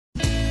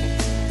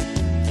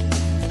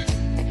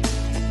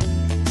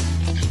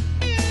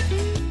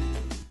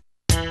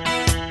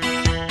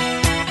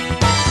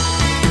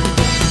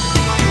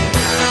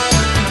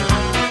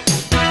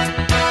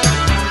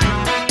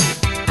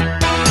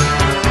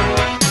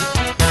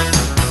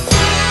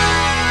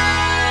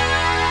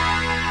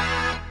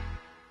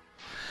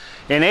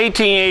In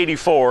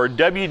 1884,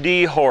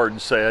 W.D.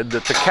 Hord said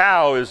that the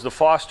cow is the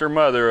foster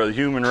mother of the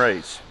human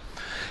race.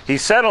 He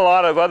said a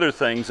lot of other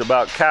things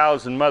about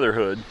cows and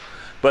motherhood,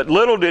 but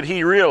little did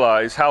he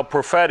realize how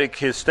prophetic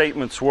his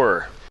statements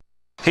were.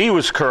 He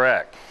was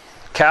correct.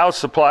 Cows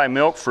supply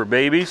milk for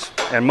babies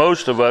and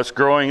most of us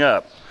growing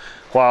up,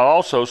 while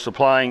also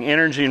supplying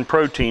energy and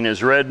protein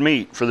as red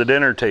meat for the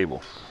dinner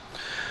table.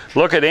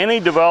 Look at any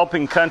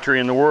developing country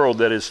in the world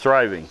that is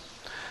thriving.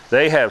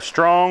 They have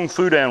strong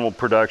food animal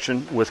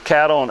production with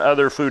cattle and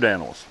other food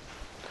animals.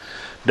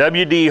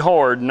 W.D.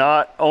 Hord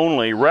not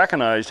only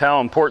recognized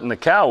how important the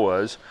cow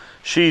was,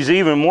 she's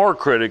even more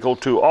critical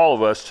to all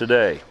of us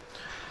today.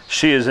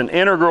 She is an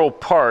integral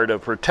part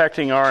of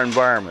protecting our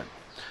environment.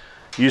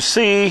 You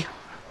see,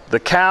 the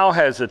cow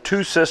has a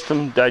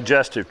two-system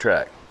digestive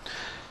tract.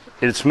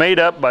 It's made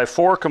up by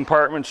 4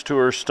 compartments to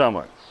her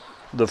stomach.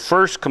 The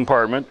first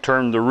compartment,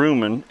 termed the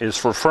rumen, is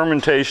for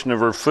fermentation of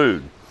her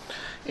food.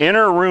 In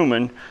her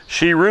rumen,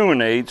 she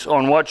ruminates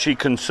on what she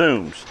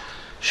consumes.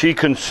 She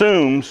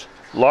consumes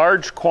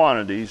large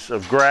quantities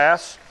of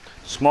grass,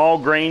 small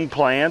grain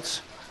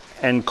plants,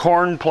 and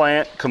corn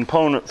plant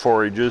component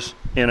forages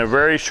in a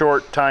very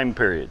short time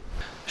period.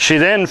 She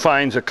then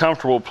finds a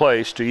comfortable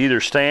place to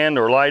either stand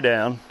or lie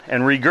down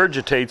and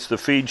regurgitates the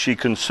feed she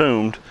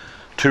consumed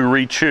to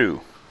re-chew.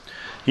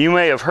 You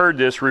may have heard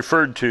this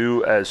referred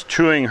to as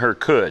chewing her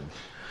cud.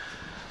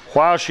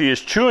 While she is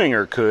chewing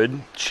her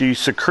cud, she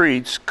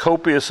secretes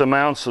copious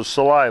amounts of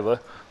saliva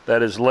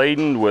that is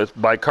laden with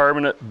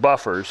bicarbonate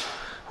buffers,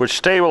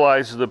 which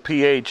stabilizes the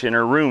pH in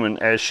her rumen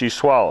as she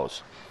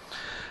swallows.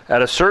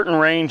 At a certain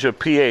range of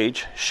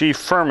pH, she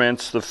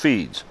ferments the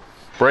feeds,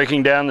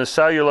 breaking down the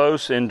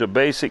cellulose into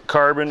basic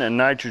carbon and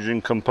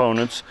nitrogen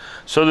components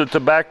so that the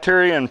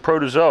bacteria and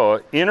protozoa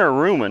in her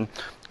rumen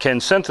can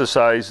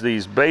synthesize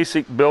these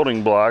basic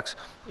building blocks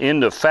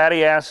into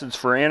fatty acids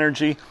for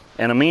energy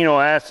and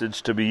amino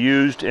acids to be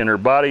used in her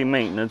body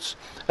maintenance,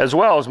 as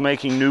well as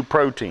making new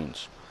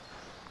proteins.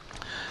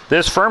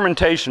 This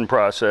fermentation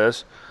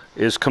process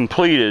is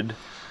completed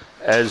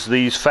as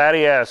these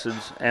fatty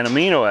acids and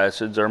amino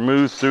acids are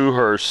moved through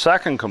her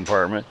second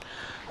compartment,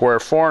 where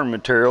foreign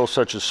material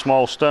such as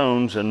small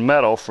stones and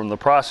metal from the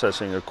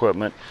processing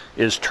equipment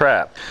is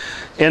trapped.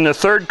 In the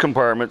third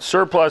compartment,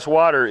 surplus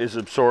water is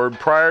absorbed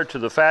prior to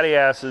the fatty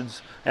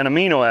acids and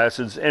amino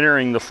acids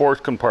entering the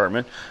fourth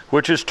compartment,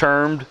 which is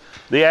termed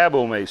the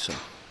abomasum.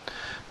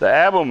 The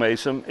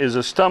abomasum is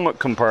a stomach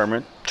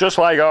compartment just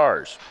like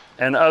ours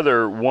and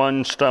other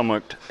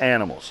one-stomached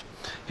animals.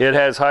 It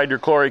has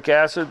hydrochloric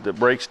acid that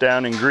breaks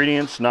down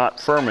ingredients not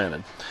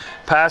fermented,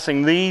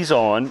 passing these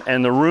on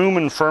and the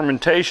rumen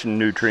fermentation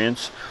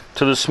nutrients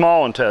to the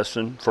small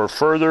intestine for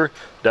further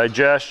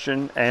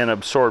digestion and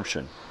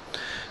absorption.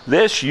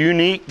 This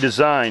unique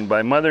design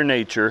by Mother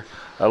Nature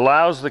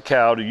allows the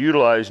cow to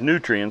utilize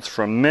nutrients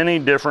from many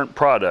different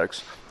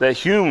products that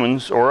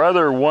humans or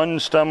other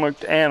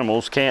one-stomached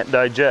animals can't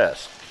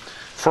digest.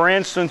 For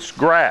instance,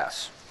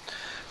 grass.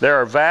 There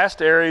are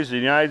vast areas of the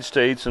United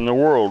States and the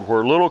world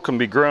where little can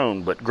be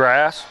grown but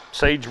grass,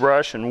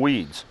 sagebrush, and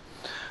weeds.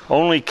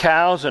 Only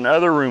cows and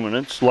other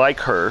ruminants like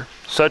her,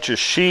 such as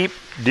sheep,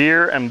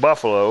 deer, and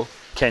buffalo,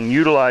 can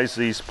utilize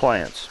these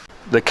plants.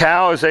 The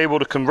cow is able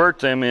to convert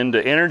them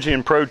into energy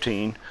and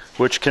protein,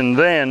 which can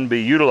then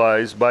be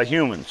utilized by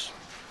humans.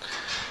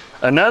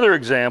 Another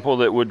example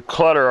that would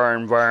clutter our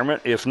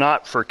environment, if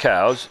not for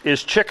cows,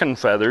 is chicken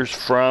feathers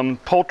from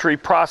poultry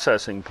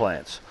processing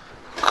plants.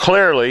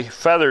 Clearly,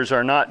 feathers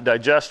are not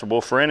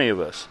digestible for any of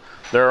us.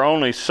 There are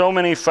only so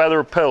many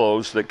feather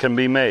pillows that can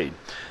be made.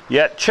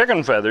 Yet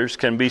chicken feathers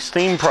can be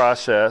steam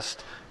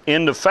processed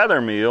into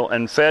feather meal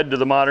and fed to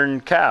the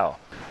modern cow.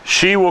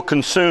 She will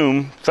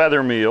consume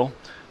feather meal,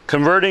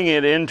 converting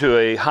it into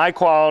a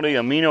high-quality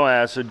amino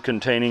acid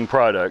containing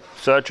product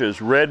such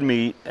as red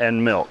meat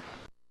and milk.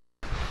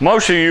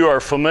 Most of you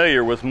are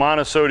familiar with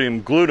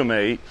monosodium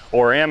glutamate,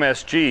 or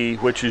MSG,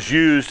 which is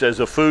used as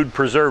a food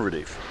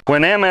preservative.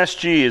 When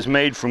MSG is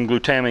made from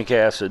glutamic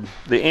acid,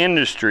 the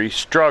industry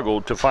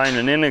struggled to find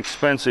an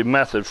inexpensive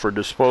method for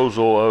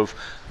disposal of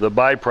the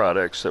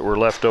byproducts that were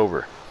left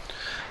over.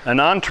 An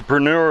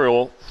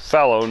entrepreneurial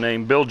fellow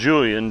named Bill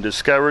Julian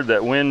discovered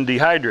that when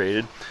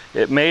dehydrated,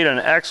 it made an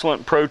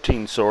excellent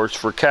protein source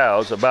for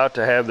cows about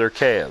to have their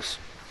calves.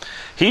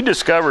 He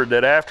discovered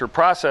that after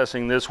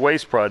processing this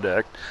waste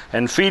product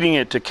and feeding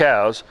it to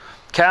cows,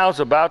 cows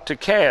about to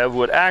calve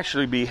would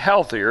actually be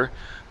healthier,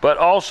 but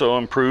also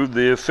improve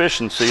the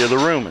efficiency of the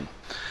rumen.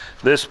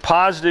 This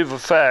positive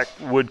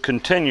effect would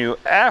continue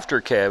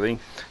after calving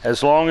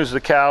as long as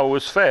the cow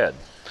was fed.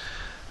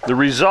 The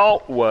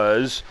result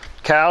was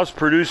cows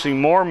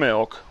producing more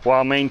milk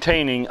while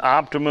maintaining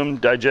optimum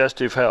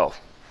digestive health.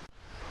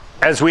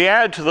 As we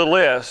add to the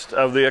list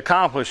of the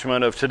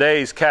accomplishment of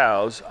today's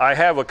cows, I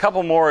have a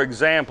couple more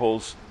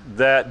examples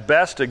that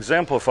best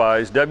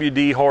exemplifies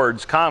W.D.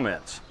 Hord's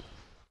comments.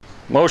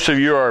 Most of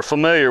you are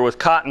familiar with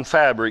cotton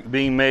fabric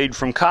being made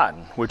from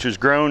cotton, which is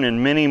grown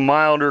in many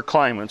milder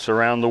climates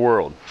around the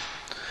world.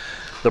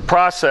 The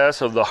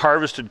process of the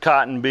harvested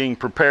cotton being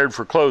prepared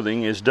for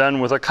clothing is done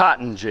with a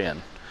cotton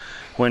gin.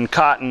 When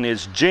cotton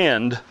is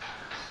ginned,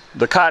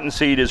 the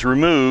cottonseed is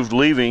removed,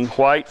 leaving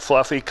white,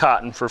 fluffy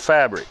cotton for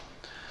fabric.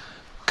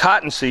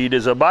 Cottonseed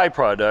is a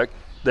byproduct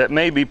that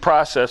may be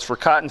processed for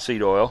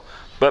cottonseed oil,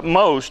 but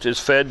most is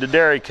fed to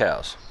dairy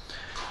cows.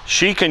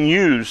 She can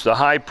use the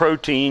high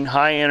protein,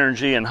 high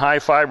energy, and high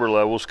fiber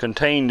levels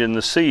contained in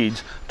the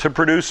seeds to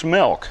produce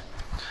milk.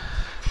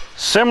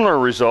 Similar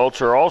results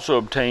are also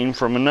obtained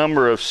from a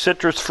number of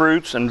citrus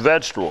fruits and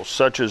vegetables,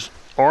 such as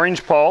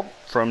orange pulp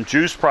from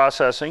juice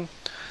processing,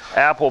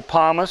 apple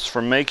pomace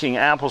from making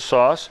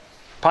applesauce,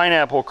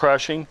 pineapple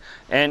crushing,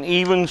 and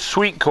even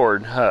sweet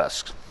corn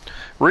husks.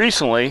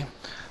 Recently,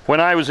 when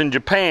I was in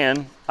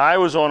Japan, I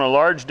was on a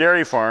large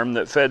dairy farm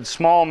that fed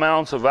small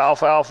amounts of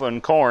alfalfa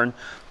and corn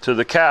to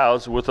the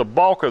cows, with a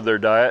bulk of their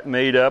diet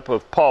made up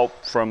of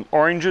pulp from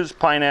oranges,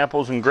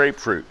 pineapples, and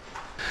grapefruit.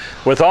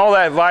 With all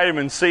that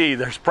vitamin C,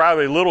 there's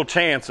probably little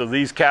chance of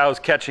these cows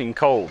catching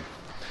cold.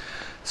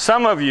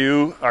 Some of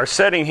you are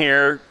sitting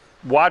here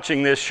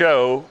watching this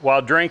show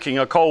while drinking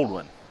a cold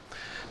one.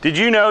 Did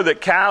you know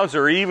that cows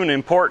are even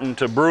important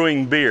to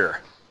brewing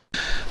beer?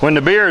 When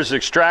the beer is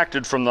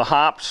extracted from the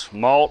hops,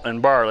 malt, and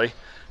barley,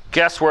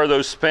 guess where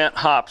those spent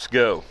hops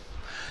go?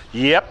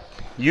 Yep,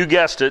 you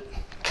guessed it,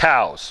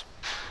 cows.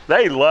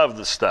 They love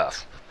the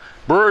stuff.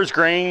 Brewers'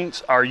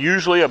 grains are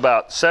usually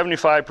about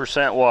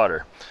 75%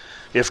 water.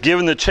 If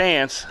given the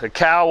chance, a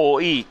cow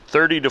will eat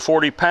 30 to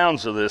 40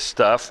 pounds of this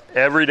stuff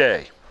every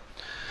day.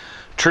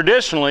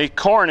 Traditionally,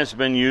 corn has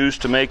been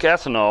used to make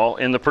ethanol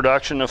in the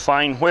production of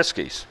fine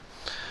whiskeys.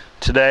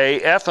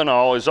 Today,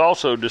 ethanol is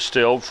also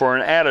distilled for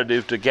an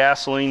additive to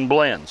gasoline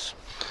blends.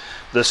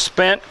 The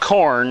spent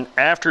corn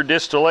after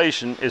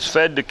distillation is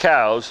fed to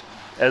cows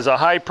as a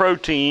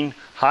high-protein,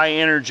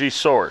 high-energy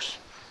source.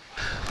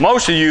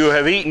 Most of you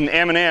have eaten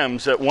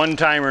M&Ms at one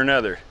time or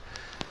another.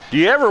 Do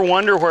you ever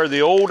wonder where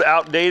the old,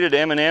 outdated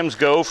M&Ms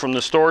go from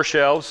the store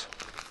shelves?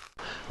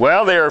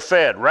 Well, they are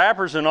fed,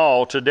 wrappers and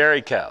all, to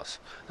dairy cows.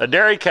 A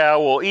dairy cow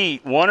will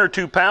eat 1 or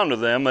 2 pounds of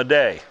them a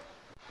day.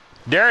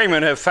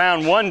 Dairymen have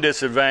found one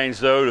disadvantage,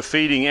 though, to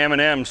feeding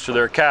M&Ms to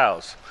their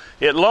cows.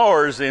 It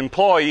lowers the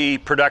employee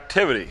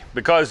productivity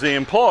because the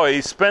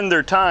employees spend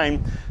their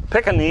time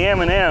picking the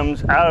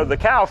M&Ms out of the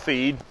cow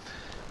feed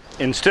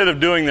instead of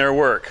doing their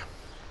work.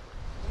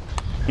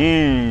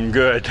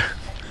 Good.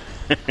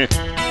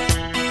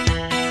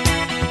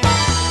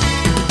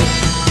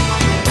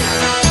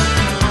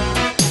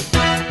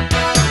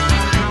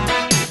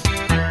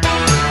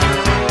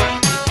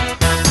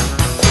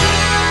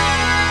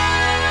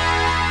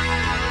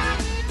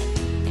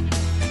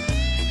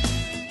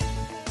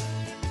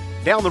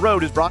 Down the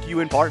Road is brought to you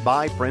in part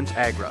by Prince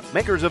Agra,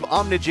 makers of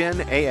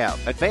Omnigen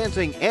AF,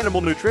 advancing animal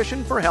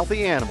nutrition for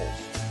healthy animals,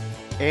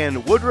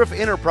 and Woodruff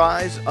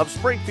Enterprise of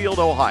Springfield,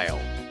 Ohio,